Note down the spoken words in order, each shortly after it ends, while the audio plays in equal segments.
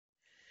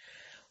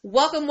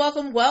Welcome,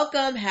 welcome,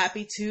 welcome.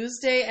 Happy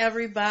Tuesday,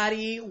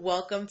 everybody.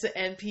 Welcome to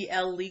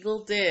NPL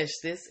Legal Dish.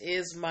 This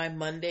is my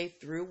Monday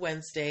through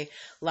Wednesday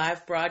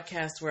live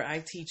broadcast where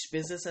I teach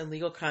business and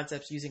legal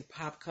concepts using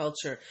pop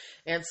culture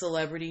and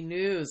celebrity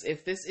news.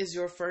 If this is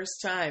your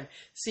first time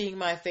seeing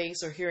my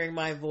face or hearing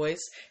my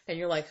voice and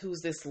you're like,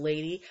 who's this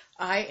lady?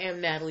 I am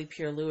Natalie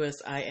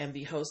Pierre-Lewis. I am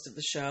the host of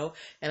the show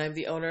and I'm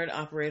the owner and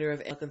operator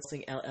of NPL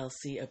Consulting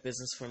LLC, a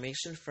business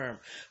formation firm.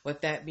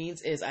 What that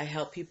means is I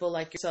help people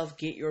like yourself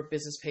get your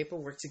business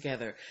paperwork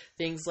together.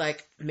 Things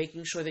like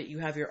making sure that you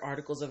have your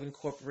articles of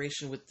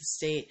incorporation with the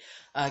state,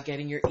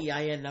 getting your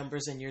EIN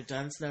numbers and your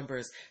DUNS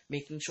numbers,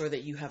 making sure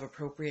that you have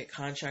appropriate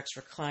contracts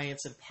for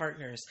clients and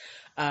partners,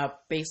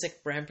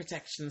 basic brand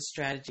protection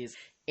strategies,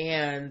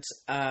 and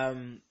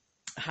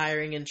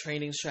hiring and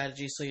training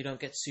strategies so you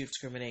don't get sued for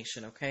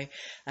discrimination, okay?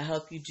 I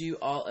help you do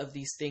all of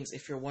these things.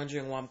 If you're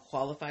wondering why I'm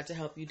qualified to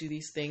help you do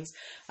these things,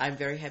 I'm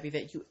very happy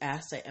that you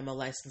asked. I am a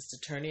licensed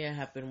attorney. I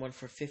have been one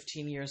for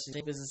 15 years in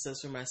businesses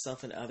for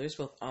myself and others,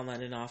 both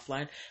online and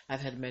offline.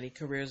 I've had many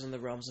careers in the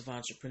realms of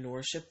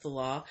entrepreneurship, the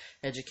law,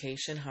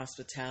 education,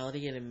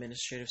 hospitality, and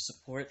administrative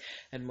support.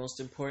 And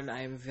most important,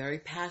 I am very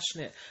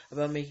passionate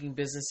about making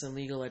business and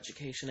legal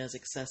education as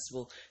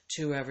accessible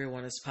to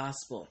everyone as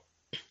possible.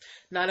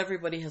 Not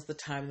everybody has the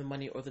time, the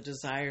money, or the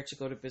desire to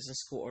go to business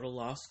school or to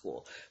law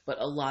school, but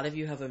a lot of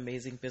you have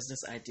amazing business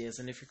ideas,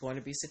 and if you're going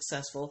to be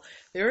successful,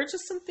 there are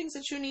just some things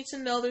that you need to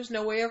know. There's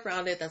no way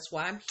around it. That's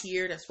why I'm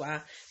here. That's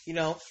why,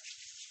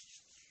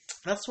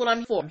 that's what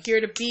I'm for. I'm here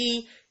to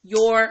be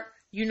your,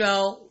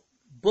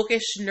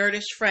 bookish,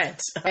 nerdish friend.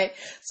 Right?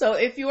 So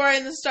if you are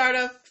in the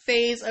startup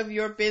phase of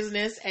your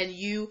business and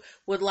you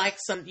would like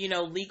some,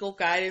 legal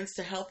guidance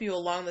to help you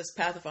along this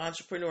path of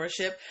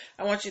entrepreneurship,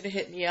 I want you to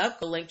hit me up.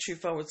 Go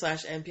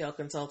Linktree/NPL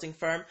Consulting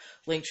Firm,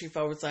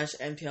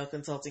 Linktree/NPL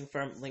Consulting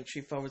Firm,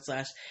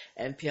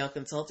 Linktree/NPL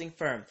Consulting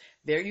Firm.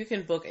 There you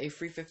can book a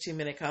free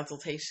 15-minute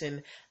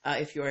consultation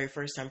if you are a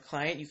first-time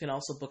client. You can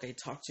also book a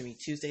Talk to Me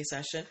Tuesday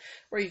session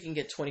where you can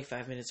get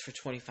 25 minutes for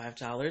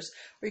 $25,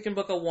 or you can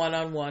book a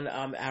one-on-one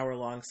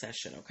hour-long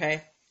session,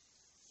 okay?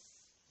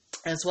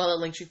 As well at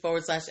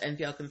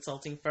Linktree/NPL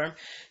Consulting Firm,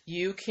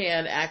 you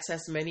can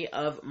access many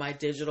of my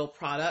digital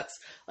products.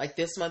 Like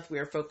this month, we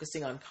are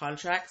focusing on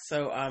contracts.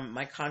 So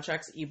my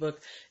contracts ebook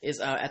is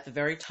at the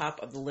very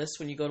top of the list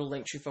when you go to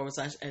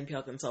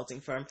Linktree/NPL Consulting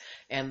Firm,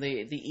 and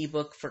the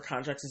ebook for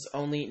contracts is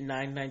only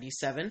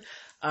 $9.97.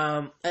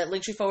 At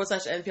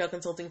Linktree/NPL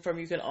Consulting Firm,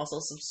 you can also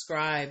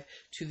subscribe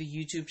to the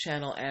YouTube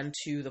channel and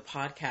to the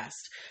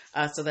podcast,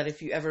 so that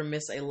if you ever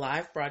miss a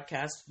live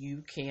broadcast,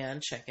 you can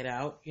check it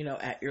out,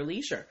 at your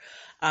leisure.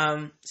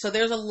 So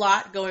there's a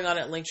lot going on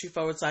at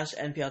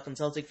Linktree/NPL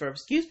Consulting Firm.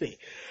 Excuse me.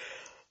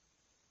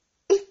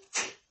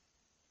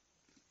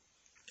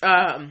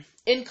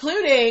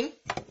 Including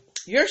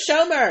your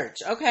show merch,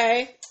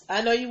 okay?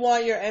 I know you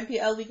want your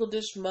NPL Legal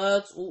Dish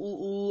mugs,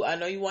 ooh. I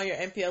know you want your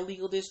NPL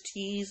Legal Dish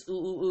tees,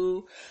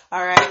 ooh.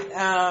 All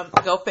right,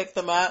 go pick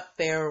them up.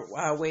 They're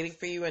waiting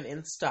for you and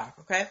in stock,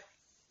 okay?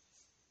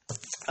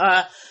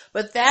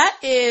 But that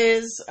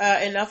is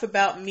enough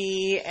about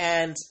me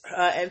and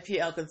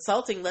NPL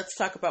Consulting. Let's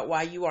talk about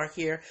why you are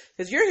here,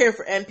 because you're here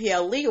for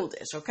NPL Legal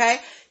Dish,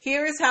 okay?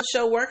 Here is how the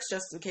show works,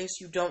 just in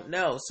case you don't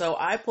know. So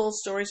I pull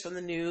stories from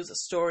the news,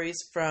 stories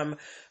from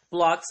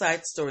blog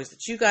sites, stories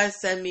that you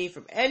guys send me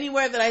from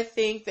anywhere that I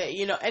think that,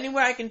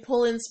 anywhere I can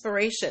pull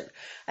inspiration.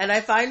 And I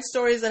find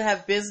stories that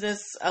have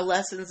business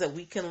lessons that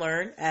we can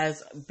learn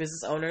as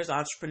business owners,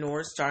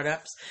 entrepreneurs,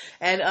 startups,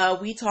 and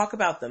we talk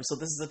about them. So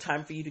this is a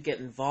time for you to get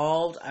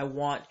involved. I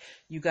want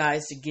you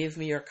guys to give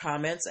me your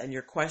comments and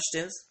your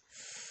questions.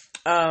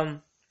 As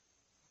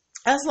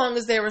long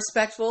as they're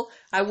respectful,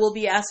 I will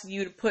be asking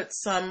you to put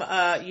some,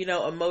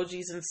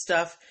 emojis and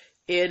stuff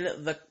in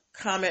the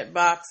comment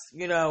box,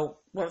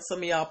 once some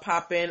of y'all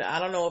pop in. I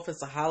don't know if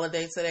it's a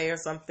holiday today or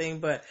something,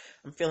 but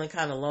I'm feeling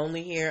kind of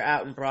lonely here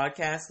out in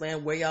broadcast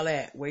land. Where y'all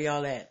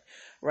at?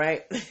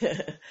 Right?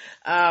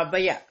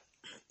 But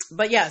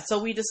yeah, so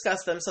we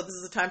discussed them. So this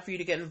is a time for you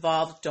to get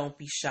involved. Don't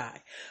be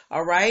shy.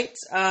 All right.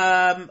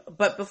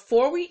 But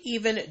before we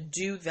even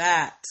do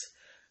that,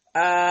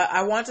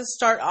 I want to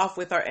start off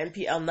with our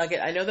NPL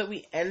Nugget. I know that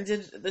we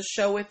ended the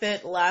show with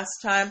it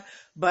last time,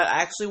 but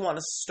I actually want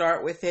to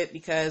start with it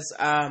because,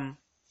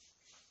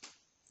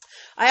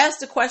 I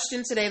asked a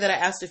question today that I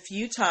asked a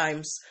few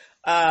times.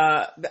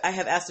 I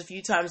have asked a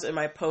few times in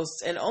my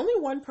posts, and only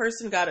one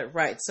person got it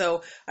right.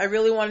 So I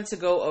really wanted to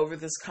go over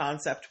this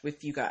concept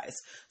with you guys.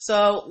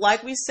 So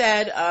like we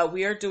said,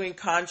 we are doing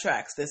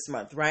contracts this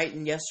month, right?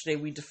 And yesterday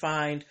we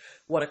defined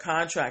what a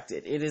contract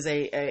is. It is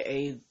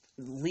a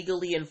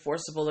legally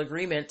enforceable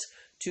agreement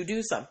to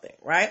do something,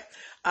 right?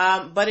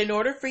 But in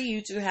order for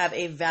you to have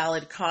a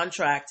valid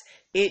contract,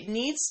 it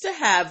needs to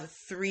have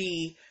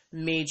three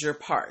major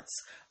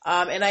parts.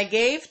 And I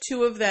gave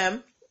two of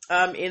them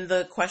in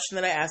the question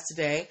that I asked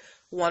today.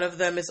 One of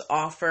them is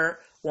offer.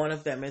 One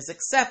of them is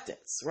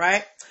acceptance,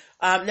 right?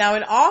 Now,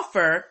 an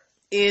offer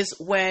is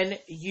when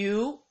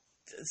you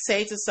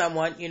say to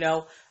someone,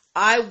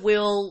 I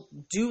will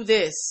do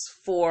this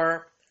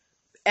for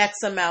X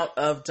amount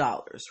of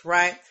dollars,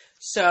 right?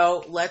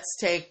 So let's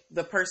take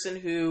the person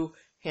who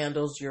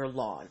handles your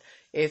lawn.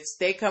 If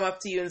they come up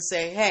to you and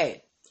say,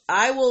 hey,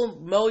 I will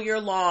mow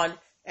your lawn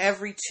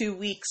every 2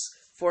 weeks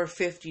for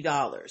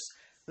 $50.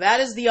 That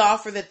is the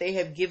offer that they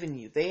have given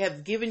you. They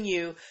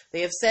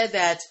have said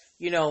that,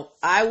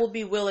 I will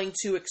be willing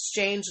to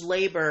exchange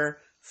labor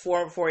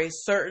for a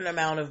certain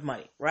amount of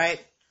money, right?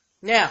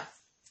 Now,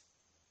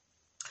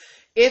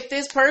 if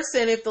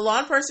the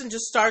lawn person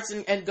just starts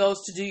and goes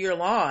to do your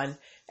lawn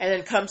and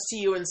then comes to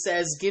you and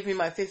says, give me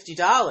my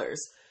 $50,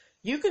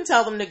 you can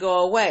tell them to go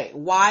away.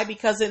 Why?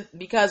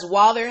 Because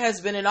while there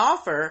has been an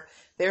offer,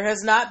 there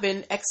has not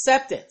been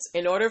acceptance.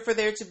 In order for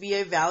there to be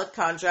a valid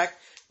contract,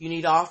 you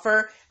need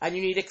offer and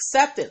you need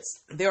acceptance.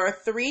 There are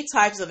 3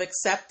 types of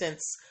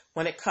acceptance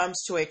when it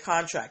comes to a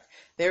contract.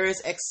 There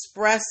is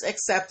express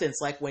acceptance,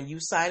 like when you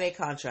sign a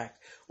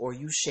contract or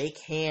you shake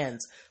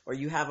hands or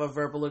you have a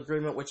verbal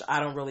agreement, which I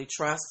don't really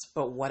trust,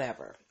 but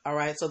whatever. All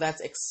right. So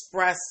that's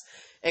express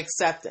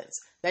acceptance.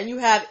 Then you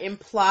have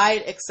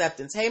implied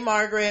acceptance. Hey,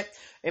 Margaret,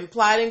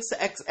 implied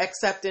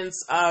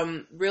acceptance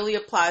really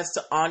applies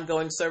to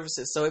ongoing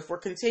services. So if we're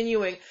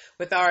continuing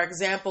with our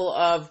example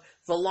of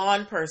the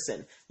lawn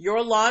person,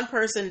 your lawn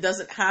person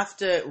doesn't have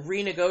to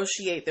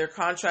renegotiate their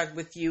contract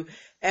with you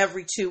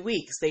every 2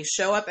 weeks. They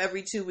show up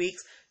every 2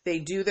 weeks, they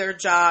do their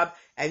job,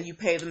 and you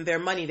pay them their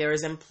money. There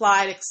is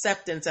implied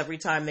acceptance every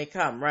time they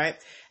come, right?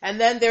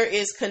 And then there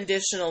is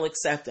conditional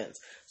acceptance.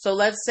 So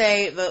let's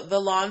say the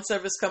lawn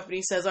service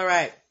company says, all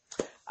right,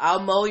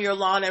 I'll mow your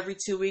lawn every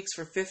 2 weeks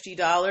for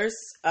 $50.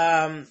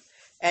 And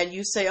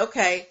you say,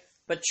 okay,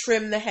 but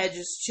trim the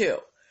hedges too.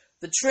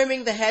 The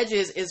trimming the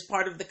hedges is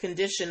part of the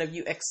condition of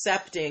you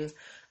accepting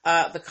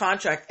the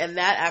contract, and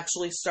that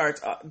actually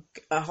starts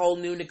a whole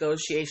new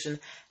negotiation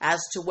as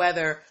to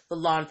whether the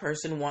lawn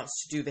person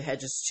wants to do the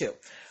hedges too.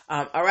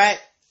 All right.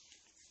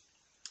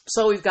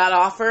 So we've got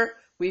offer,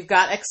 we've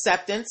got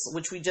acceptance,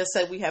 which we just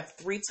said we have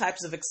 3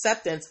 types of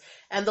acceptance,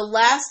 and the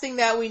last thing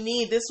that we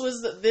need. This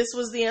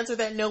was the answer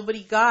that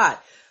nobody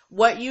got.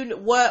 When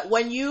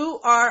you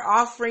are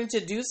offering to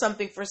do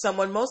something for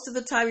someone, most of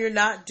the time you're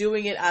not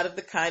doing it out of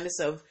the kindness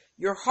of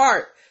your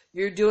heart.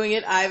 You're doing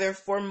it either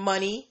for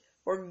money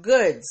or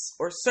goods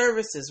or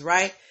services,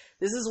 right?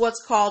 This is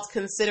what's called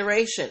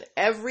consideration.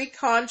 Every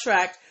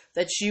contract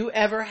that you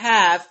ever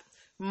have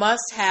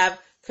must have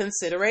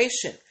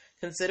consideration.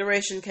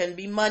 Consideration can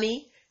be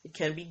money, it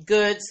can be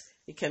goods,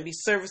 it can be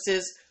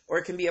services, or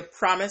it can be a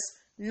promise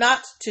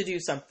not to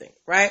do something,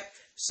 right?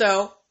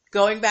 So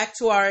going back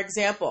to our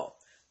example,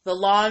 the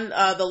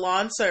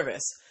lawn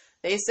service.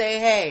 They say,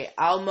 hey,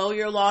 I'll mow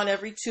your lawn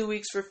every 2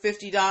 weeks for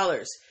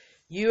 $50.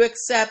 You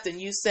accept and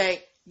you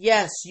say,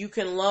 yes, you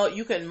can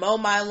mow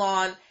my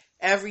lawn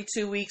every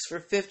 2 weeks for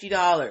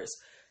 $50.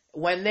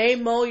 When they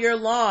mow your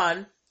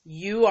lawn,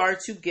 you are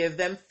to give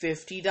them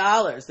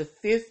 $50. The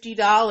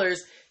 $50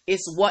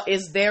 is what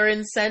is their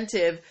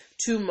incentive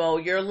to mow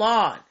your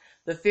lawn.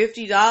 The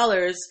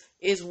 $50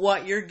 is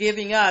what you're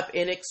giving up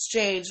in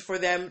exchange for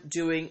them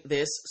doing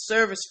this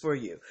service for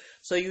you.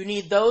 So you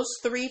need those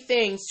 3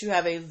 things to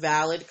have a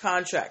valid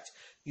contract.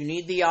 You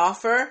need the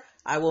offer,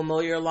 I will mow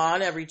your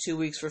lawn every 2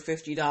 weeks for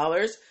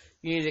 $50.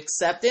 You need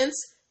acceptance,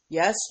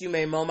 yes, you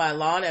may mow my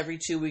lawn every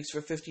 2 weeks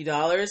for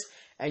 $50.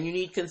 And you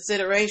need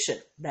consideration,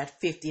 that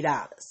 $50.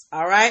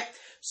 All right?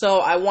 So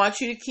I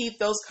want you to keep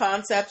those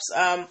concepts,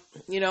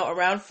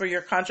 around for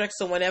your contract.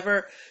 So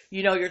whenever,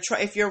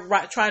 if you're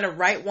trying to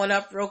write one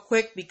up real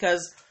quick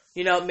because,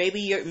 maybe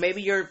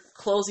you're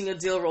closing a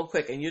deal real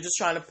quick and you're just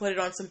trying to put it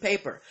on some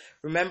paper.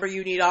 Remember,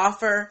 you need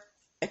offer,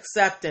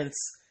 acceptance,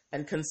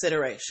 and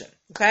consideration.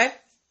 Okay?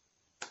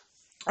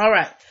 All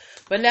right.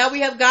 But now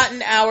we have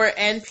gotten our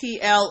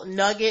NPL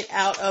nugget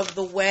out of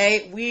the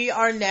way. We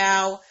are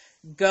now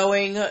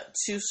going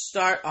to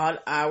start on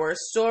our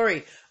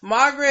story.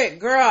 Margaret,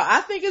 girl, I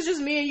think it's just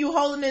me and you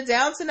holding it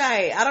down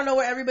tonight. I don't know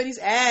where everybody's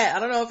at. I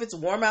don't know if it's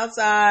warm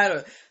outside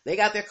or they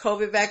got their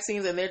COVID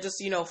vaccines and they're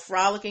just,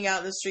 frolicking out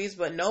in the streets,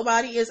 but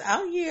nobody is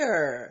out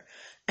here.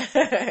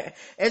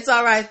 It's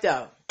all right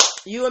though.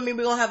 You and me,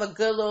 we're going to have a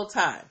good little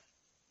time.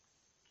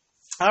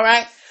 All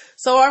right.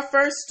 So our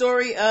first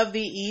story of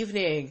the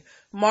evening.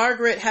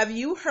 Margaret, have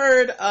you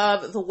heard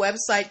of the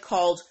website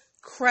called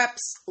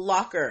Creps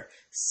Locker?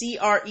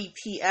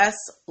 CREPS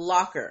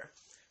Locker.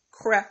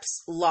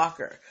 Creps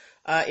Locker.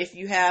 If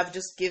you have,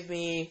 just give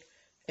me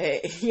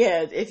a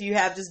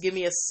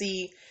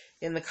C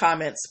in the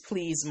comments,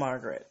 please,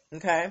 Margaret.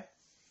 Okay?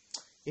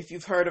 If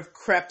you've heard of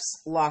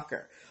Creps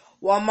Locker.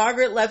 While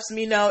Margaret lets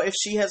me know if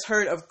she has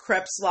heard of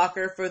Creps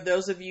Locker, for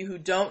those of you who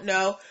don't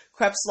know,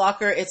 Creps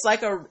Locker, it's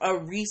like a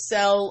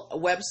resale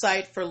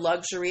website for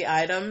luxury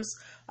items.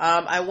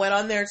 I went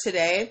on there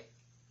today.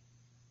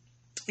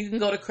 You can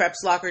go to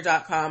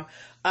crepslocker.com.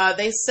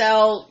 They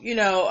sell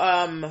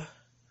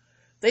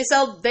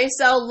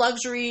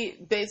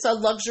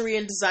luxury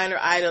and designer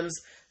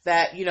items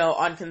that,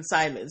 on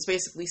consignment. It's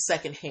basically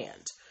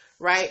secondhand,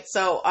 right?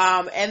 So,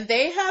 and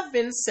they have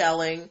been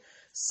selling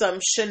some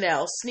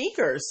Chanel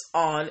sneakers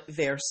on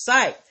their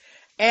site.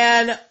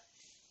 And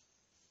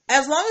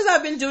as long as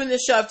I've been doing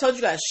this show, I've told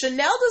you guys,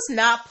 Chanel does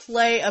not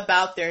play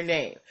about their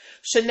name.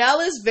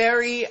 Chanel is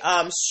very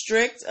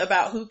strict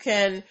about who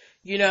can,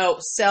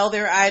 sell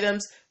their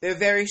items. They're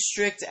very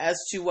strict as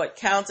to what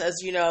counts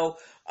as,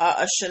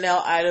 a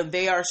Chanel item.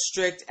 They are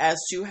strict as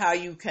to how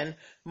you can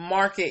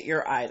market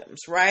your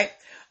items, right?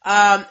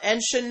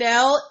 And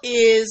Chanel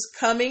is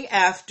coming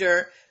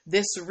after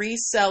this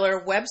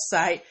reseller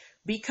website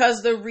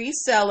because the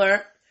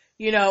reseller,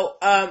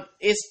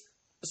 is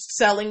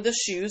selling the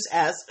shoes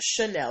as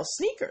Chanel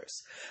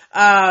sneakers.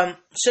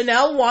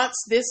 Chanel wants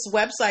this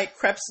website,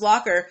 Krebs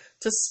Locker,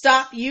 to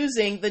stop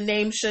using the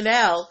name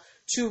Chanel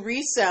to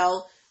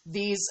resell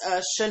these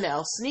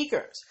Chanel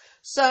sneakers.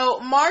 So,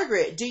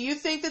 Margaret, do you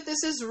think that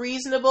this is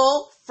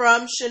reasonable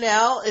from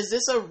Chanel? Is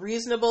this a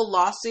reasonable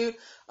lawsuit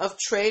of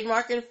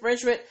trademark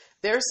infringement?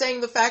 They're saying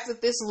the fact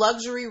that this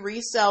luxury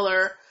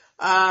reseller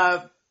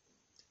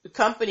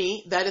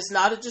company that is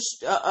not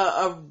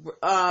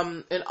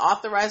an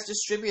authorized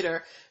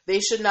distributor, they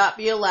should not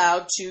be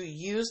allowed to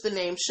use the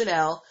name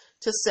Chanel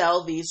to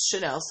sell these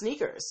Chanel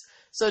sneakers.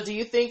 So do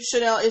you think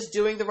Chanel is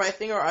doing the right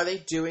thing, or are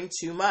they doing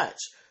too much?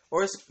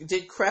 Or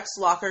did Krebs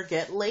Locker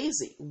get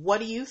lazy? What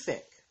do you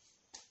think?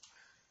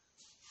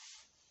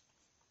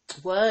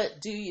 What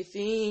do you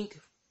think?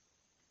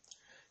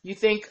 You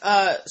think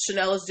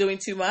Chanel is doing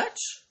too much?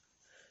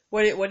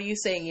 What are you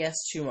saying yes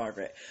to,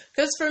 Margaret?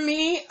 Because for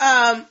me,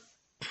 I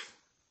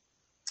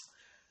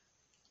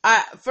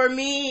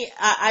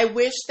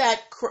wish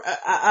that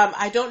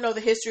I don't know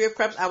the history of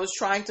Krebs. I was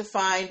trying to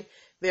find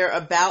their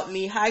About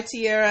Me. Hi,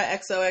 Tierra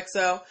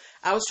XOXO.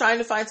 I was trying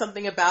to find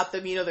something about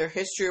them, their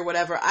history or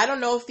whatever. I don't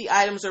know if the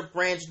items are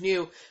brand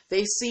new.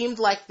 They seemed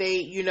like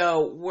they,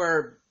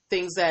 were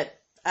things that,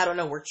 I don't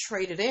know, were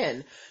traded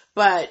in.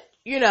 But,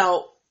 you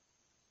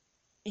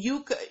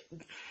could,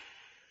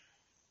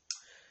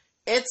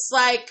 it's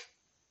like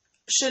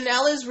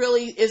Chanel is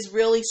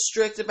really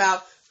strict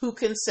about who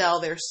can sell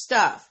their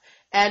stuff.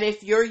 And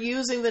if you're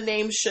using the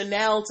name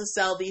Chanel to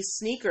sell these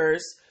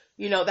sneakers,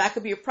 that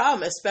could be a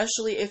problem,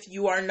 especially if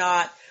you are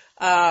not,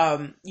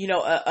 an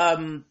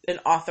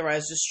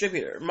authorized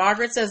distributor.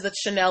 Margaret says that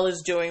Chanel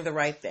is doing the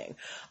right thing.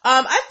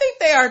 I think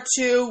they are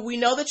too. We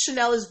know that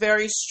Chanel is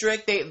very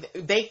strict.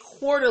 They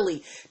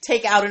quarterly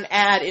take out an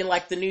ad in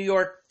like the New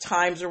York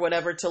Times or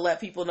whatever to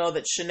let people know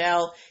that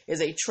Chanel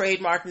is a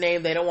trademark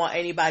name. They don't want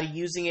anybody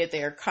using it.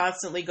 They are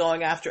constantly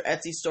going after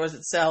Etsy stores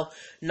that sell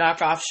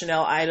knockoff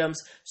Chanel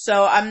items.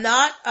 So I'm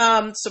not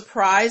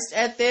surprised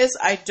at this.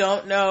 I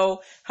don't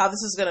know how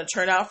this is going to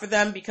turn out for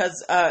them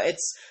because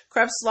it's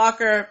Krebs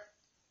Locker.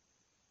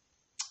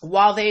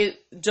 While they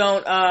don't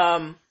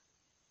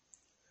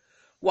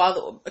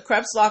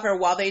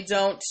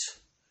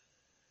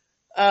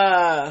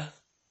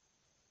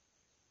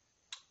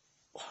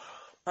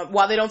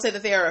say that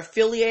they are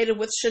affiliated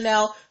with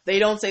Chanel, they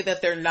don't say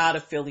that they're not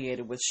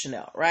affiliated with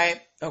Chanel, right?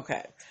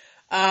 Okay.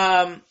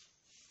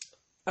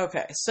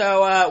 Okay.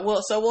 So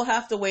we'll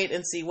have to wait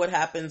and see what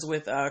happens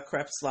with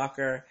Krebs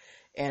Locker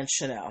and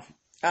Chanel.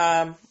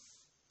 I'm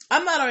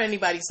not on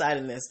anybody's side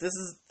in this. This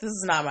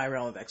is not my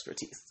realm of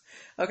expertise.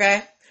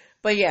 Okay?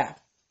 But yeah.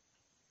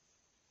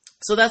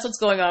 So that's what's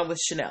going on with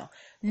Chanel.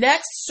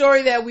 Next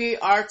story that we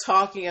are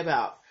talking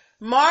about.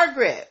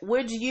 Margaret,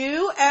 would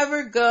you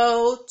ever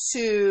go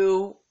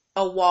to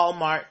a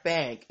Walmart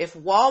bank? If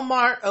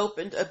Walmart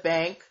opened a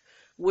bank,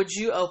 would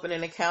you open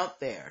an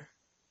account there?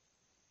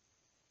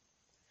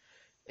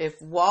 If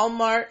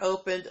Walmart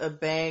opened a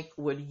bank,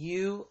 would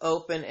you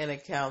open an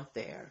account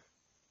there?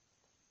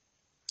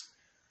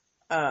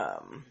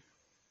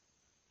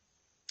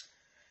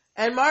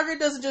 And Margaret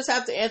doesn't just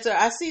have to answer.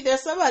 I see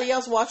there's somebody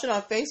else watching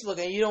on Facebook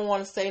and you don't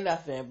want to say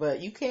nothing,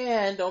 but you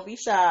can. Don't be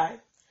shy.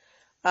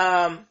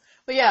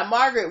 But yeah,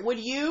 Margaret, would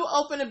you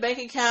open a bank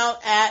account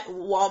at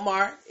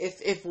Walmart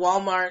if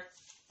Walmart,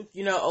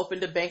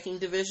 opened a banking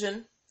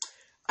division?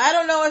 I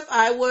don't know if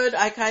I would.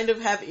 I kind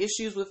of have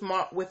issues with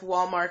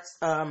Walmart's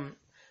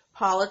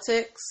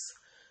politics,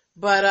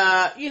 but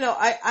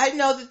I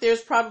know that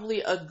there's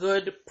probably a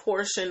good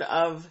portion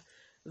of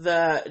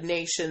the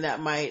nation that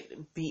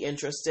might be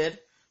interested.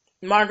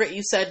 Margaret,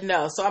 you said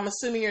no, so I'm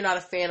assuming you're not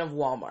a fan of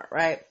Walmart,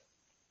 right?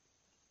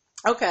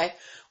 Okay.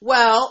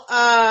 Well,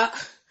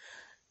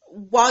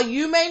 while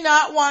you may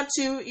not want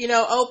to,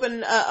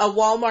 open a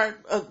Walmart,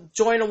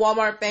 join a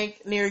Walmart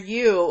bank near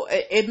you,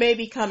 it may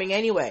be coming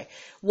anyway.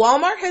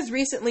 Walmart has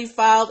recently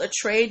filed a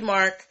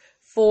trademark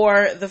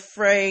for the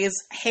phrase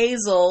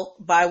Hazel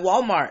by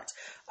Walmart.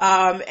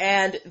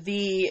 And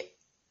the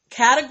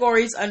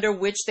categories under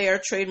which they are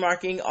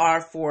trademarking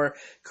are for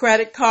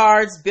credit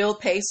cards, bill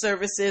pay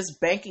services,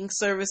 banking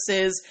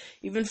services,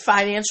 even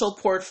financial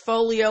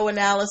portfolio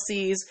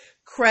analyses,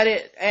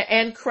 credit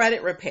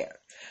repair.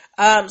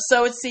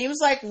 So it seems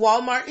like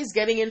Walmart is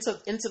getting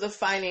into the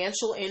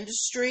financial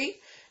industry.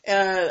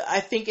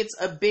 I think it's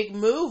a big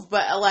move,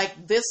 but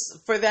like this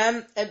for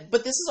them,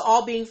 but this is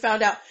all being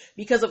found out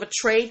because of a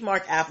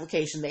trademark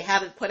application. They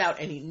haven't put out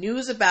any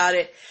news about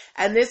it.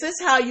 And this is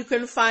how you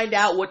can find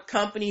out what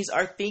companies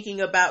are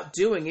thinking about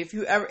doing. If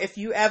you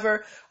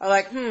ever are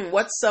like,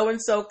 what's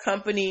so-and-so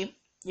company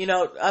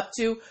up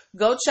to,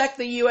 go check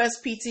the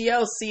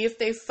USPTO, see if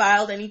they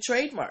filed any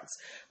trademarks.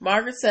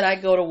 Margaret said, I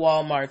go to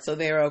Walmart, so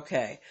they're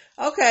okay.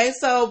 Okay,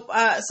 so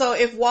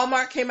if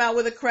Walmart came out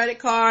with a credit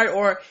card,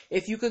 or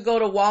if you could go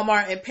to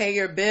Walmart and pay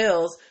your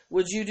bills,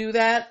 would you do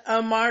that,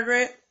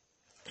 Margaret?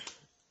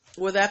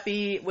 Would that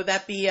be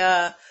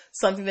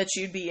something that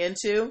you'd be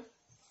into?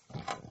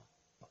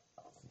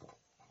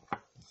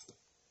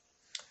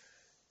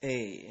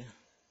 Hey.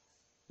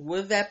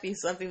 Would that be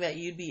something that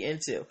you'd be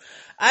into?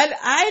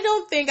 I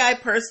don't think I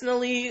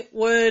personally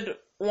would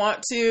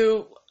want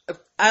to.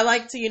 I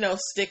like to,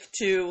 stick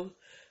to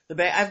the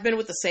bank. I've been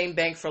with the same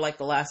bank for like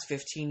the last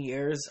 15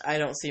 years. I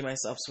don't see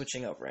myself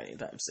switching over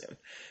anytime soon.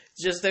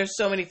 Just there's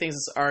so many things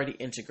that's already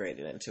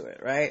integrated into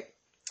it, right?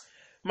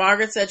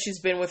 Margaret said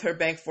she's been with her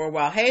bank for a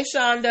while. Hey,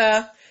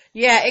 Shonda.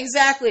 Yeah,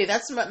 exactly.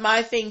 That's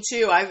my thing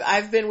too.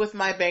 I've been with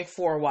my bank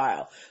for a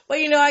while. But,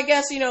 I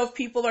guess, if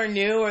people are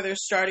new or they're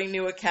starting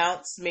new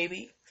accounts,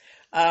 maybe.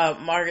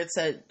 Margaret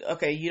said,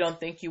 okay, you don't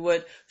think you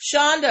would.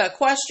 Shonda,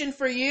 question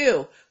for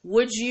you.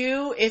 Would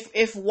you,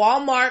 if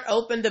Walmart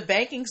opened a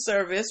banking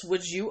service,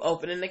 would you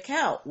open an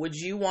account? Would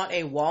you want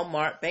a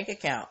Walmart bank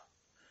account?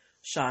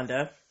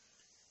 Shonda.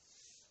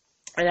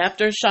 And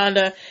after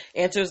Shonda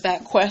answers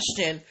that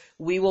question,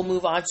 we will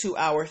move on to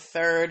our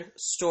third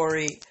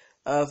story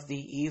of the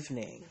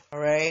evening. All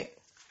right.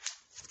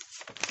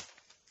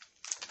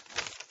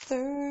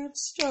 Third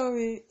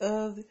story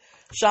of the...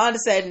 Shonda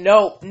said,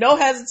 nope, no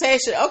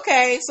hesitation.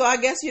 Okay, so I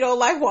guess you don't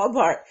like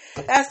Walmart.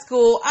 That's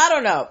cool. I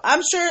don't know.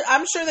 I'm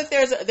sure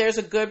that there's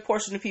a good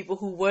portion of people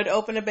who would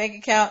open a bank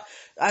account.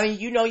 I mean,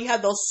 you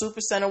have those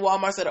Supercenter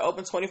Walmarts that are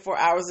open 24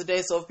 hours a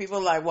day. So if people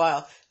are like,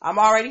 well, I'm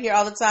already here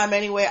all the time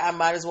anyway, I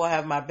might as well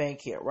have my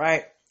bank here,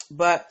 right?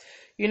 But,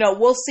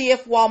 we'll see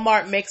if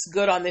Walmart makes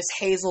good on this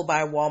Hazel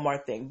by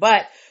Walmart thing.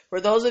 But for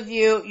those of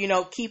you,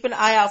 keep an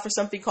eye out for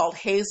something called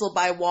Hazel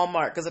by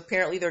Walmart, because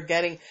apparently they're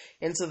getting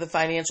into the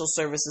financial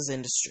services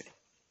industry.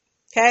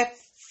 Okay.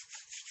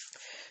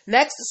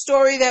 Next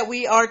story that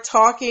we are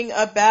talking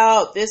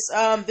about, this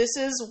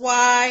is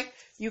why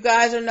you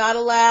guys are not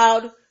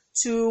allowed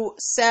to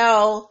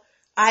sell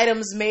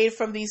items made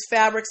from these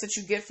fabrics that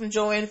you get from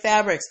Joann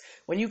Fabrics.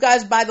 When you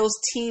guys buy those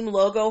team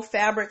logo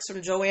fabrics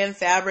from Joann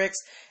Fabrics,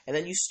 and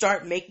then you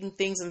start making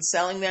things and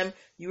selling them,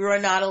 you are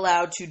not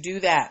allowed to do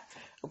that.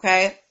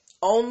 Okay?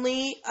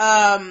 Only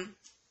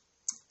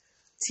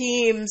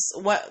teams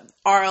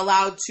are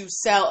allowed to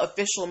sell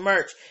official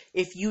merch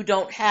if you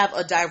don't have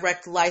a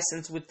direct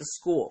license with the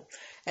school.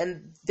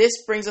 And this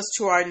brings us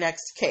to our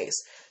next case.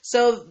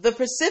 So the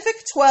Pacific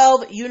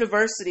 12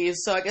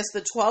 universities, so I guess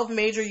the 12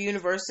 major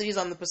universities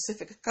on the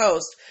Pacific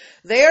Coast,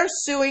 they are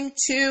suing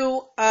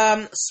two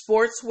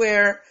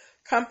sportswear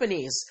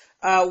companies.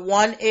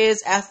 One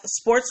is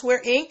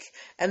Sportswear Inc.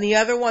 and the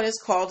other one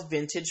is called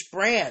Vintage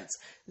Brands.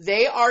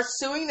 They are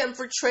suing them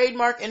for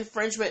trademark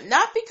infringement,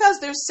 not because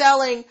they're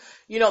selling,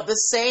 the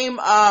same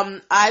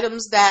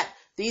items that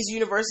these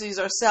universities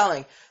are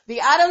selling.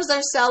 The items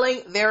they're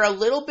selling, they're a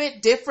little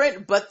bit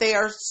different, but they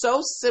are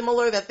so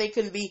similar that they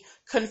can be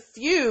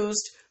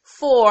confused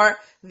for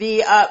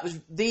the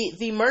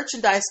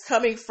merchandise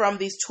coming from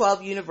these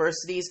 12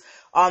 universities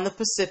on the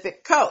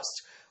Pacific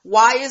Coast.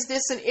 Why is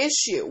this an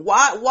issue?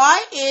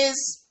 Why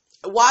is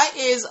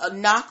a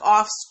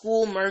knockoff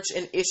school merch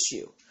an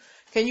issue?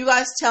 Can you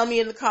guys tell me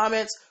in the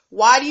comments,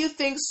 why do you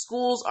think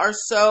schools are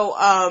so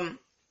are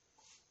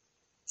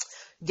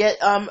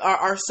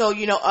so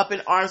up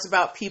in arms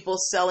about people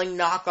selling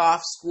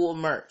knockoff school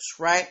merch,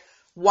 right?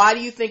 Why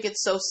do you think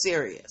it's so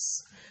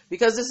serious?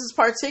 Because this is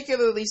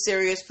particularly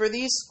serious for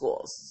these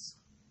schools.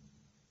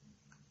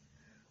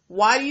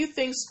 Why do you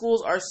think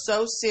schools are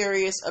so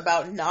serious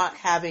about not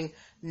having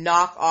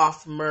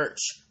knockoff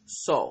merch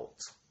sold?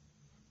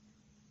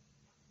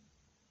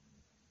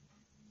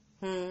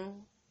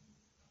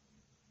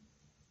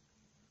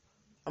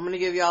 I'm going to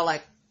give y'all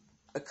like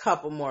a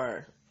couple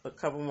more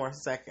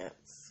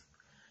seconds,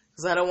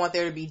 because I don't want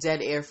there to be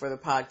dead air for the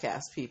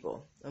podcast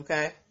people.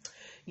 Okay.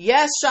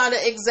 Yes,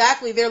 Shonda,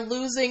 exactly. They're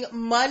losing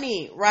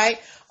money, right?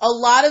 A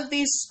lot of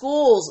these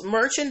schools,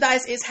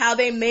 merchandise is how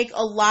they make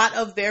a lot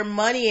of their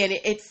money, and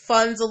it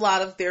funds a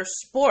lot of their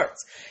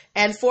sports.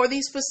 And for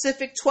these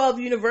Pacific 12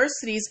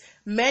 universities,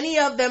 many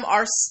of them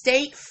are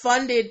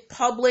state-funded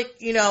public,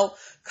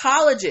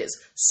 colleges.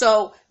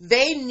 So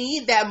they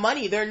need that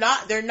money. They're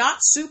not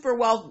super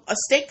well,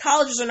 state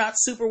colleges are not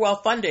super well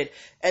funded,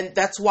 and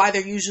that's why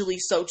they're usually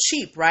so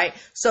cheap, right?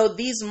 So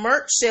these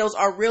merch sales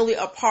are really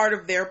a part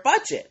of their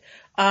budget.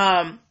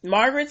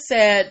 Margaret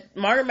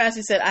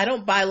Massey said, I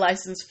don't buy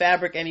licensed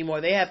fabric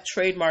anymore. They have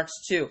trademarks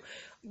too.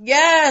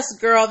 Yes,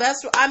 girl,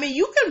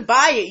 you can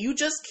buy it. You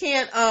just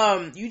can't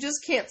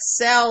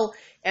sell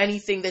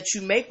anything that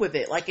you make with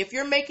it. Like if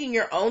you're making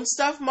your own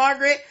stuff,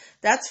 Margaret,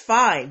 that's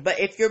fine.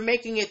 But if you're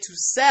making it to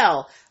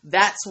sell,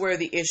 that's where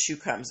the issue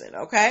comes in.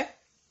 Okay.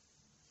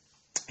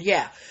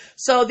 Yeah.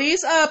 So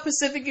these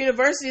Pacific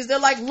universities, they're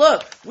like,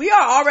 look, we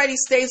are already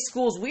state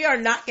schools. We are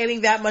not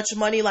getting that much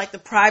money like the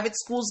private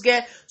schools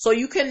get. So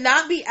you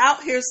cannot be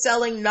out here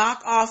selling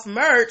knockoff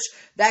merch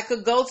that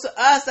could go to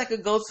us, that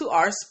could go to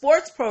our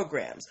sports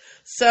programs.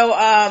 So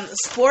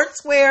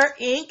Sportswear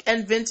Inc.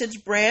 and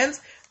Vintage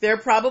Brands, they're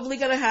probably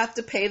going to have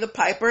to pay the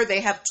piper.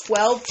 They have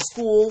 12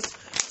 schools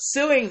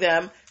suing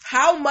them.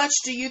 How much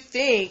do you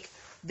think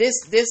this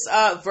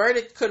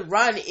verdict could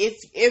run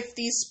if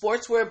these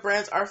sportswear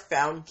brands are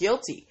found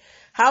guilty?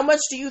 How much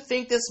do you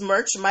think this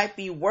merch might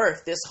be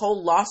worth, this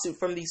whole lawsuit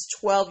from these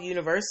 12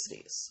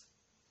 universities?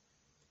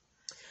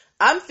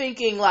 I'm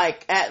thinking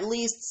like at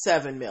least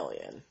 7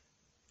 million.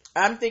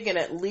 I'm thinking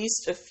at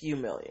least a few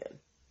million.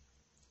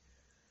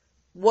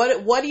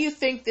 What do you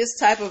think this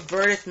type of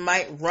verdict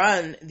might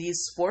run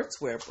these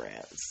sportswear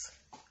brands?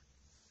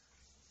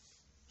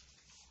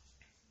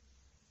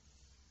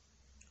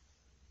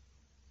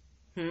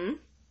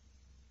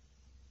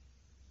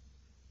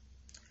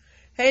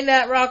 Hey,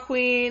 Nat Rock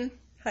Queen,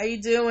 how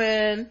you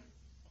doing?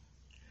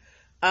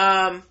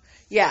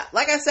 Yeah,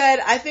 like I said,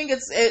 I think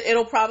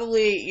it'll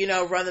probably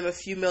run them a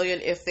few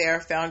million if they are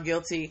found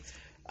guilty.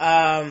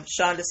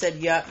 Shonda said,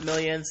 "Yep,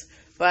 millions,"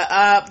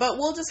 but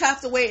we'll just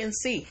have to wait and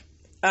see.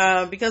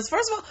 Because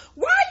first of all,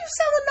 why are you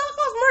selling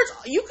knockoff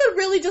merch? You could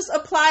really just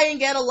apply and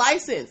get a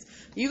license.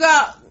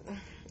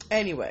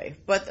 Anyway,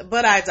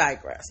 but I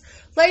digress.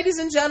 Ladies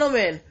and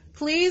gentlemen,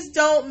 please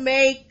don't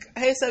make,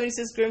 hey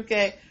 76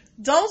 Grimke,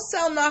 don't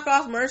sell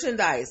knockoff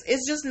merchandise.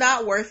 It's just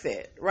not worth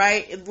it,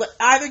 right?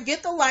 Either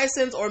get the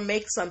license or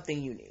make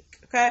something unique,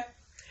 okay?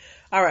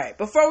 All right,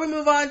 before we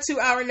move on to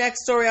our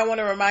next story, I want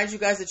to remind you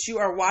guys that you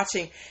are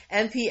watching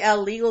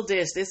NPL Legal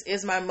Dish. This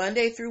is my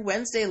Monday through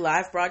Wednesday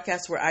live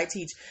broadcast where I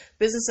teach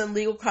business and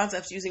legal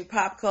concepts using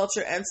pop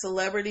culture and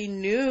celebrity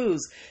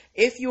news.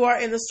 If you are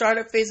in the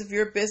startup phase of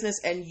your business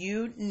and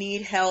you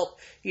need help,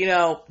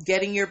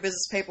 getting your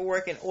business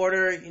paperwork in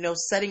order,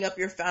 setting up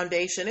your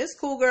foundation, it's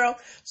cool, girl,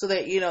 so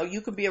that,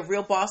 you could be a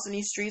real boss in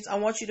these streets, I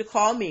want you to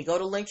call me. Go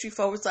to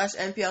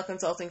Linktree/NPL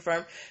Consulting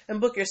Firm and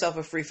book yourself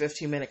a free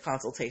 15-minute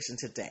consultation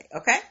today,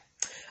 okay?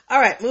 All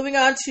right, moving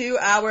on to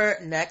our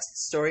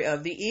next story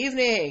of the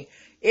evening.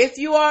 If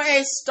you are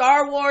a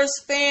Star Wars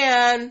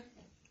fan,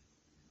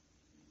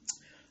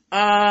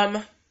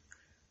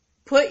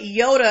 put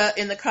Yoda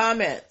in the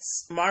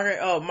comments. Margaret,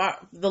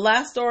 the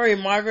last story,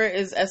 Margaret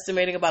is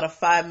estimating about a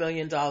 $5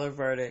 million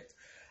verdict.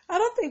 I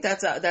don't think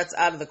that's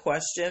out of the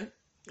question.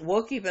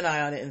 We'll keep an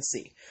eye on it and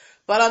see.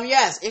 But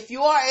yes, if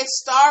you are a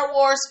Star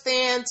Wars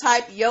fan,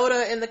 type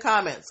Yoda in the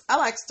comments. I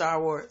like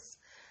Star Wars.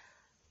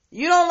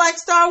 You don't like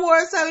Star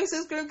Wars,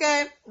 76 Group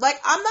Game? Like,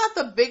 I'm not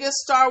the biggest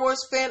Star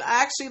Wars fan.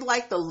 I actually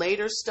like the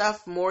later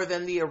stuff more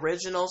than the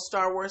original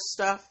Star Wars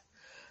stuff.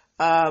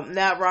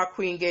 Nat Rock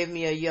Queen gave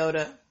me a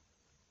Yoda.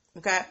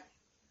 Okay.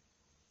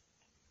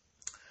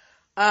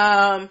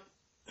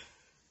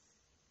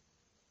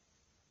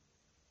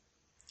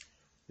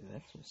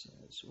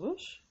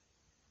 Whoosh.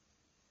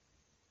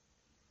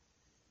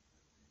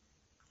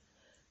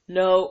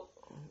 No.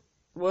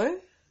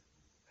 What?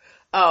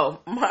 Oh,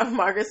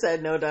 Margaret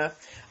said no, duh.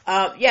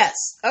 Yes.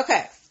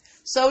 Okay.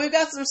 So we've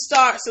got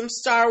some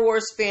Star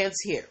Wars fans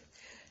here.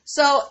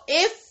 So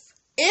if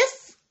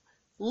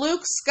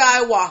Luke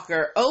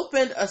Skywalker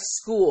opened a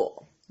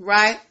school,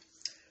 right?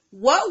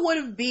 What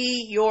would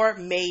be your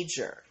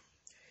major?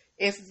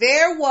 If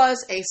there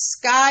was a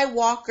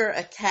Skywalker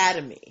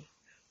Academy,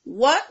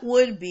 what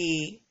would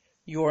be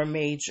your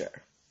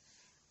major?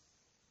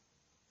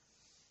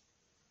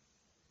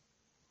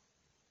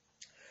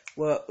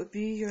 What would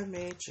be your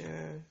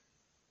major?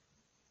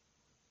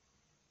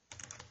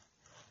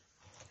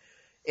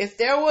 If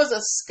there was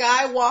a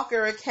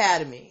Skywalker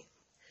Academy,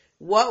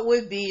 what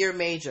would be your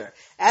major?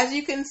 As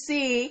you can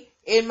see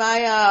in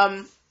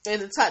my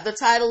the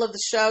title of the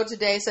show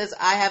today says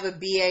I have a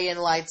BA in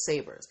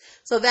lightsabers.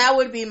 So that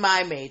would be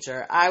my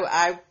major.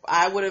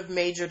 I would have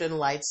majored in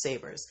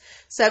lightsabers.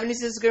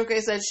 76 Grimke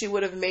said she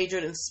would have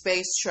majored in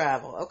space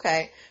travel.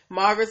 Okay.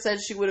 Margaret said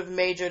she would have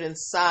majored in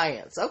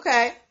science.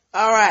 Okay.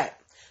 All right.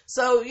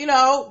 So,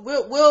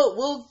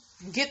 we'll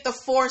get the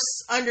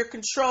force under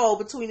control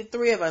between the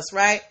three of us,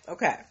 right?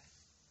 Okay.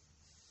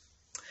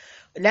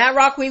 Nat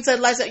Rock Queen said,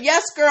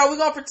 yes, girl, we're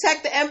going to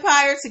protect the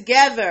Empire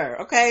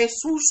together. Okay.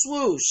 Swoosh,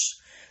 swoosh.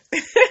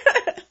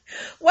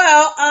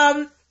 Well,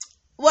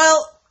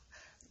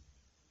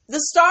 the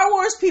Star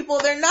Wars people,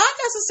 they're not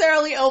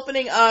necessarily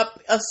opening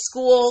up a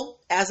school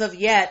as of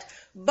yet,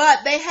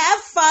 but they have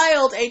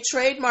filed a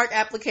trademark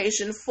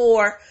application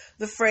for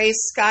the phrase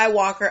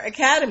Skywalker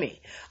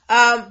Academy.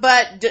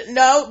 But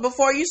no,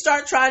 before you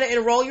start trying to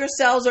enroll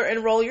yourselves or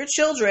enroll your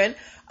children,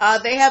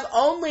 they have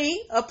only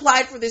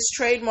applied for this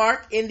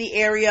trademark in the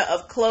area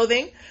of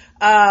clothing.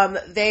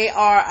 They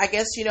are, I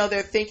guess,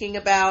 they're thinking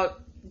about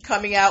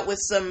coming out with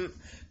some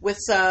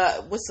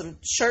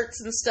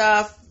shirts and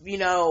stuff.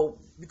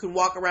 You can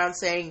walk around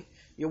saying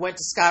you went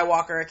to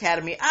Skywalker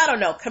Academy. I don't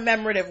know,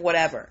 commemorative,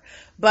 whatever.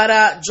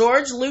 But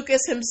George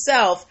Lucas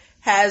himself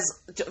has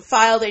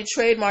filed a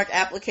trademark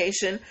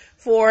application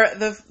for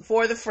the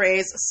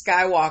phrase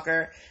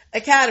Skywalker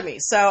Academy.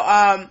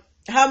 So,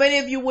 how many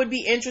of you would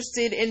be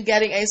interested in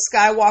getting a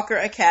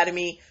Skywalker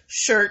Academy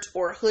shirt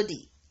or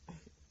hoodie?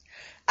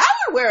 I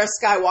would wear a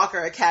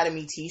Skywalker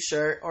Academy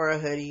t-shirt or a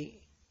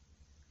hoodie.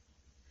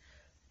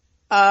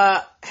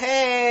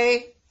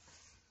 Hey.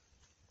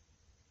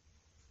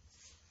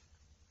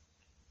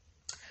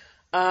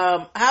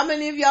 How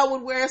many of y'all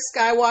would wear a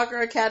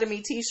Skywalker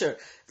Academy t-shirt?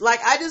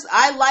 Like,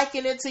 I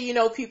liken it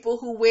to, people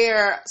who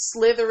wear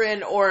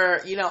Slytherin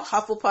or,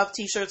 Hufflepuff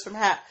t-shirts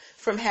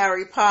from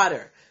Harry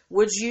Potter.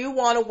 Would you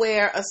want to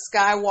wear a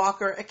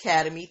Skywalker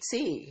Academy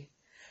tee?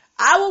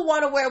 I would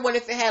want to wear one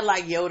if it had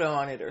like Yoda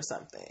on it or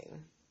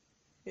something.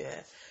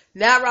 Yeah.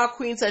 Nat Rock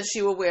Queen said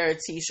she would wear a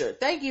t-shirt.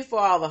 Thank you for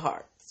all the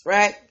hearts,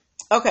 right?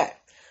 Okay.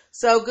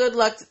 So good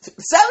luck.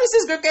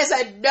 76 Group K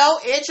said no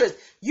interest.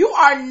 You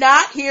are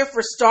not here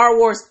for Star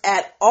Wars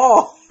at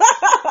all.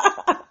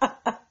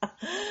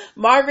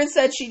 Margaret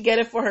said she'd get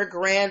it for her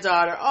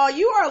granddaughter. Oh,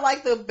 you are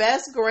like the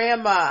best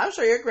grandma. I'm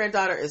sure your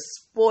granddaughter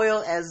is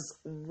spoiled as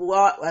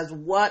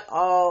what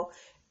all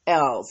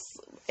else,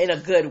 in a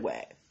good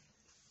way.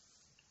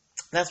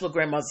 That's what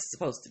grandmas are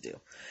supposed to do.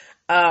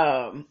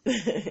 All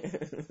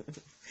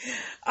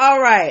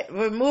right,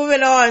 we're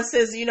moving on.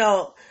 Says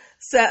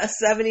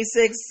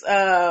 76.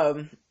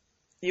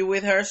 You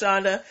with her,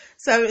 Shonda?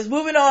 So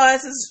moving on.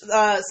 Since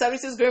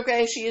 76 Group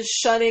K, she is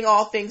shunning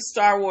all things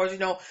Star Wars. I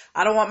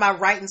don't want my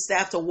writing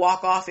staff to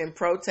walk off in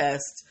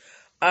protest.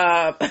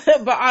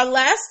 But our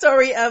last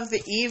story of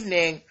the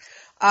evening,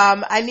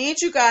 I need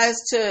you guys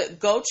to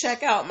go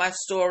check out my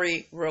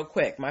story real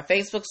quick, my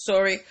Facebook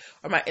story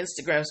or my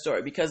Instagram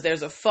story, because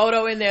there's a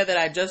photo in there that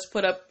I just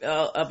put up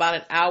about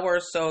an hour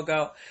or so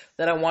ago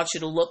that I want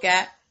you to look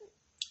at.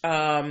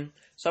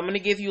 So I'm going to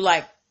give you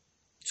like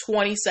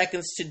 20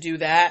 seconds to do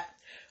that.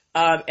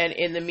 And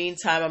in the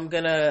meantime, I'm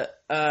going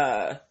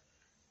to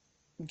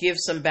give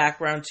some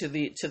background to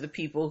the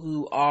people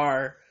who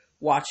are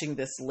watching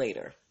this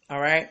later. All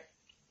right.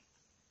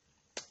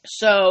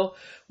 So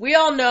we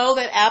all know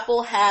that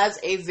Apple has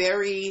a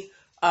very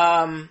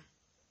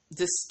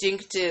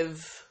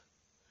distinctive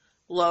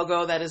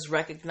logo that is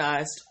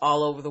recognized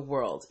all over the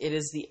world. It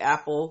is the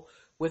apple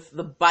with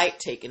the bite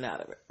taken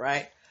out of it,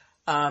 right?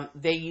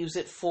 They use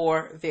it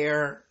for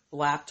their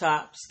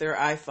laptops, their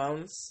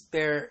iPhones,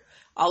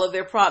 all of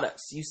their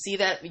products. You see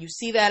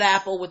that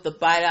apple with the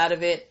bite out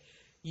of it,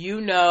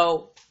 you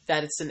know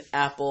that it's an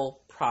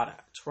Apple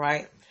product,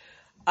 right?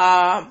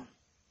 But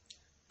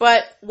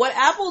what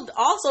Apple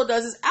also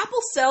does is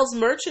Apple sells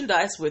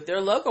merchandise with their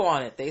logo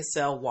on it. They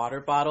sell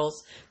water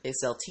bottles, they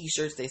sell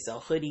t-shirts, they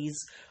sell hoodies.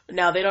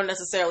 Now, they don't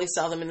necessarily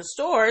sell them in the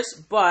stores,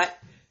 but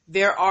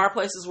there are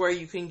places where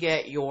you can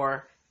get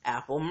your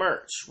Apple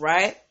merch,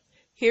 right?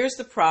 Here's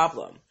the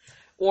problem,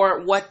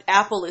 or what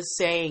Apple is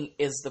saying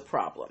is the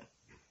problem.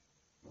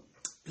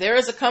 There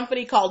is a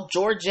company called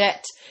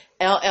Georgette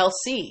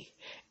LLC,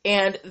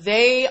 and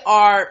they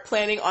are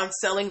planning on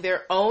selling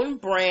their own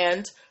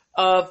brand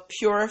of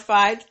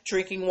purified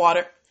drinking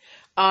water.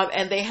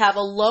 And they have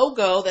a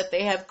logo that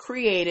they have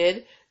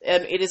created.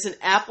 It is an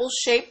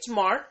apple-shaped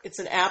mark. It's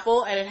an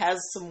apple, and it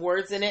has some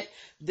words in it.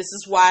 This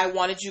is why I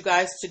wanted you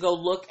guys to go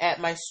look at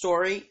my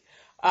story.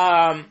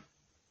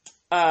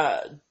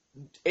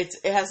 It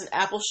has an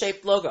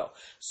apple-shaped logo.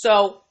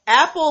 So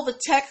Apple, the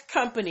tech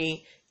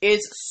company,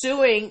 is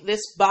suing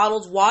this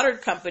bottled water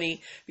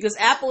company because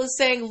Apple is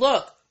saying,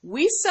 look,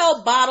 we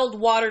sell bottled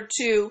water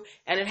too,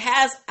 and it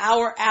has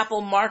our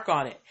Apple mark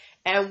on it.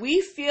 And we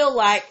feel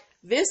like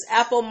this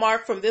Apple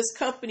mark from this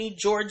company,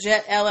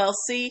 Georgette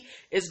LLC,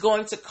 is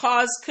going to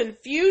cause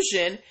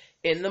confusion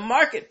in the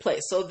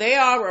marketplace. So they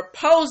are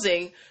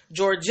opposing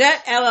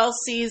Georgette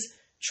LLC's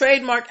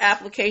trademark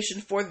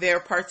application for their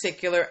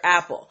particular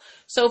apple.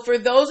 So for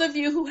those of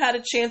you who had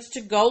a chance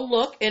to go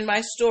look in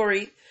my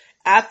story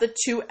at the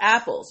two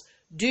apples,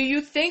 do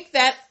you think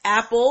that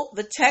Apple,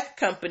 the tech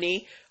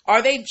company,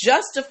 are they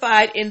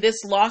justified in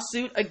this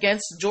lawsuit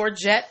against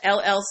Georgette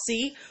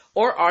LLC,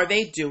 or are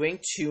they doing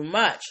too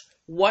much?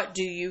 What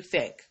do you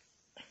think?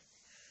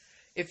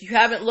 If you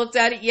haven't looked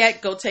at it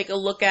yet, go take a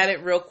look at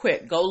it real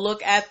quick. Go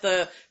look at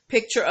the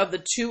picture of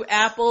the two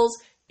apples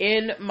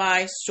in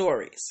my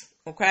stories,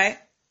 okay?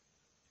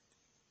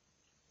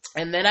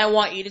 And then I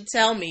want you to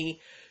tell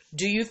me,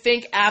 do you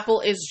think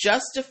Apple is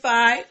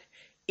justified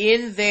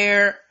in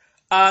their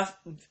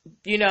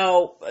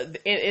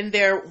in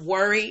their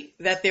worry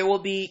that there will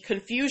be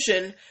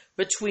confusion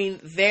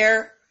between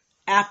their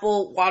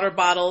Apple water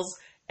bottles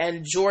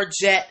and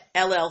Georgette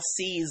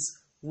LLC's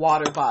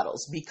water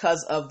bottles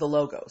because of the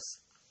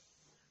logos?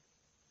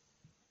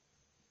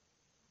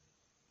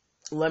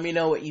 Let me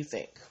know what you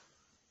think.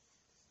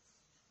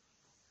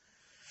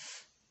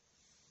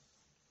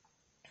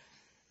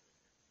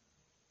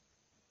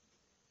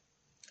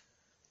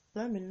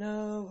 Let me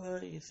know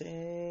what you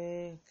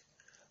think.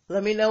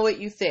 Let me know what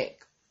you think.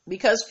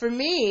 Because for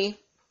me,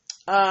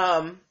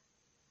 sorry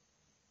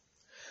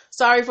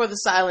for the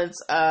silence,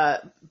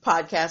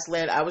 podcast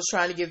land. I was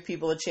trying to give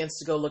people a chance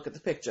to go look at the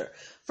picture.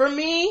 For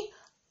me,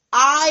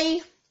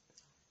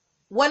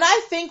 when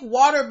I think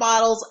water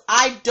bottles,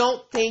 I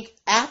don't think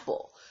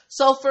Apple.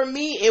 So for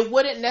me, it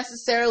wouldn't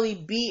necessarily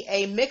be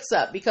a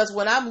mix-up, because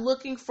when I'm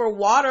looking for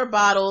water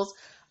bottles,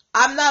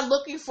 I'm not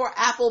looking for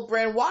Apple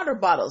brand water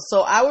bottles.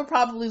 So I would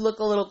probably look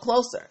a little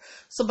closer.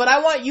 So, but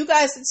I want you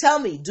guys to tell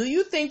me, do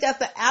you think that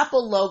the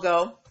Apple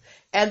logo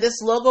and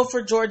this logo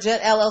for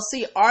Georgette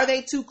LLC, are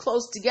they too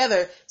close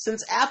together?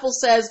 Since Apple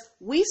says,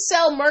 we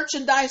sell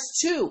merchandise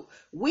too.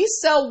 We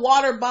sell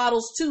water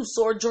bottles too.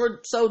 So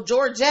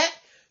Georgette,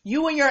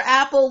 you and your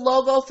Apple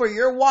logo for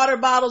your water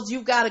bottles,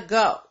 you've got to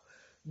go.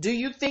 Do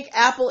you think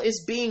Apple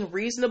is being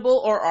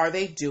reasonable, or are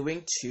they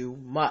doing too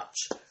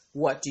much?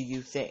 What do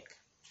you think?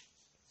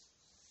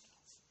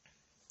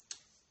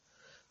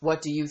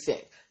 What do you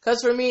think?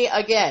 Because for me,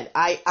 again,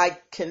 I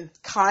can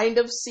kind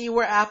of see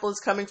where Apple is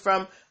coming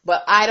from,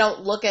 but I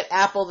don't look at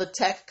Apple, the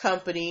tech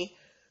company,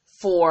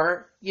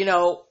 for,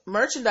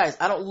 merchandise.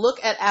 I don't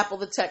look at Apple,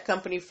 the tech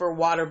company, for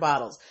water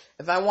bottles.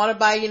 If I want to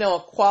buy, a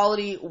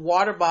quality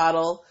water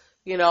bottle,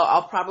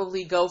 I'll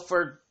probably go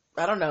for,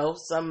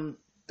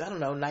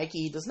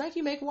 Nike. Does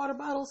Nike make water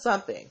bottles?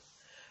 Something.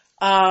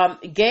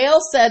 Gail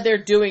said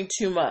they're doing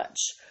too much.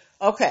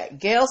 Okay,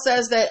 Gail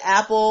says that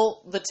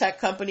Apple, the tech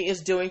company,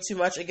 is doing too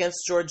much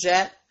against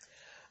Georgette.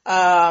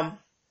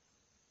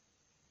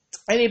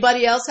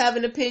 Anybody else have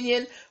an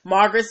opinion?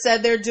 Margaret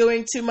said they're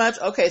doing too much.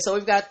 Okay, so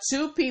we've got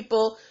two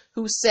people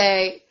who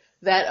say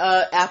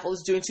that Apple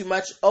is doing too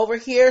much. Over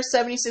here,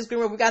 76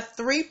 Greenwood, we got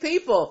three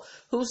people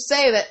who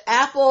say that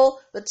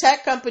Apple, the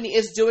tech company,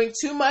 is doing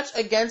too much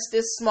against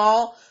this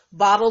small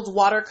bottled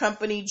water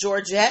company,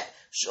 Georgette.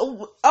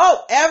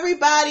 Oh,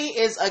 everybody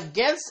is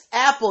against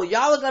Apple.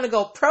 Y'all are going to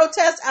go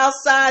protest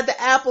outside the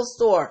Apple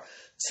store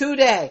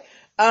today.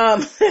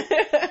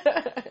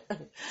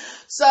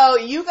 So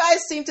you guys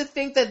seem to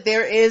think that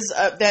there is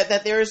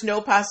that there is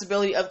no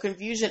possibility of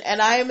confusion,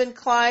 and I am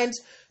inclined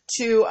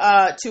to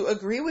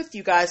agree with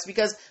you guys,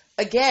 because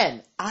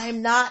again,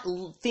 I'm not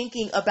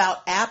thinking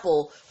about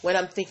Apple when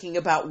I'm thinking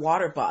about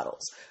water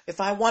bottles.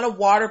 If I want a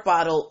water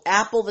bottle,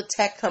 Apple, the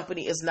tech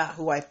company, is not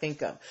who I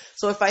think of.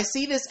 So if I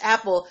see this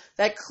Apple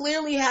that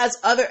clearly has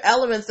other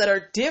elements that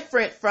are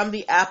different from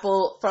the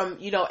Apple,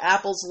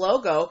 Apple's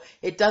logo,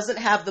 it doesn't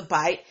have the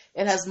bite,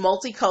 it has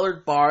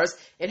multicolored bars,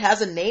 it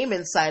has a name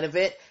inside of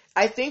it,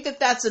 I think that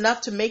that's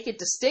enough to make it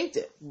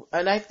distinctive.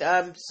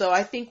 And so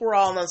I think we're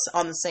all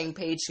on the same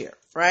page here,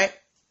 right?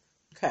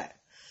 Okay.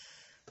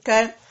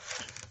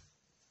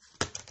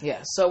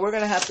 Yeah, so we're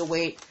going to have to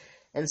wait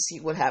and see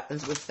what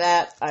happens with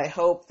that. I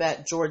hope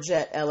that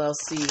Georgette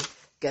LLC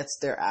gets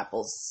their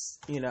apples,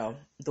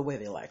 the way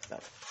they like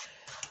them.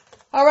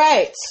 All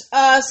right.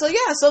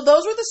 So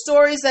those were the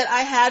stories that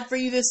I had for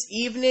you this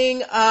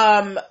evening.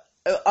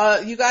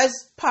 You guys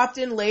popped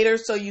in later,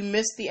 so you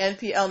missed the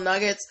NPL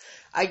Nuggets.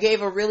 I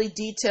gave a really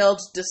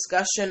detailed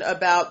discussion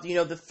about,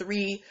 the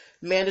three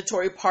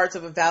mandatory parts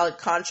of a valid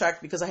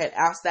contract, because I had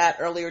asked that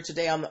earlier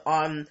today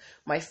on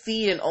my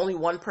feed, and only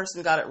one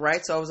person got it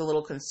right, so I was a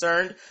little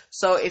concerned.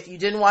 So if you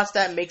didn't watch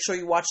that, make sure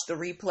you watch the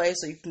replay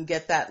so you can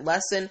get that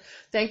lesson.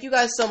 Thank you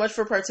guys so much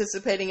for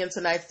participating in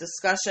tonight's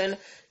discussion.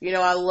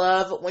 I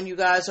love when you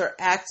guys are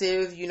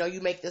active.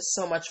 You make this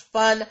so much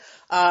fun.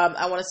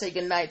 I want to say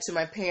goodnight to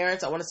my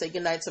parents. I want to say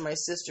goodnight to my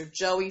sister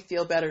Joey.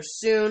 Feel better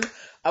soon.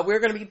 We're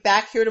going to be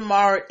back here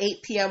tomorrow at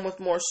 8 p.m. with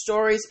more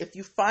stories. If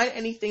you find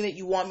anything that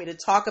you want me to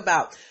talk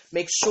about,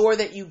 make sure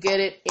that you get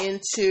it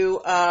into,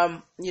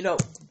 DM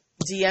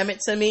it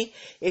to me.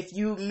 If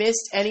you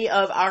missed any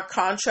of our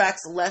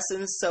contracts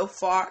lessons so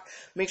far,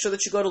 make sure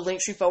that you go to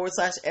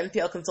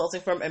Linktree/NPL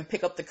Consulting Firm and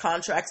pick up the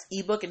contracts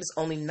ebook. It is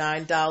only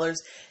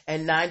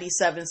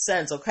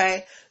 $9.97.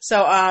 Okay.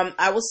 So,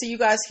 I will see you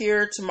guys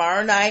here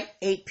tomorrow night,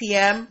 8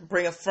 p.m.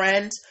 Bring a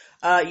friend.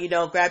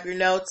 Grab your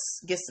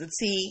notes, get some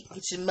tea,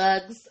 get your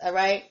mugs. All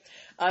right.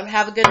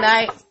 Have a good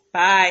night.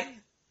 Bye.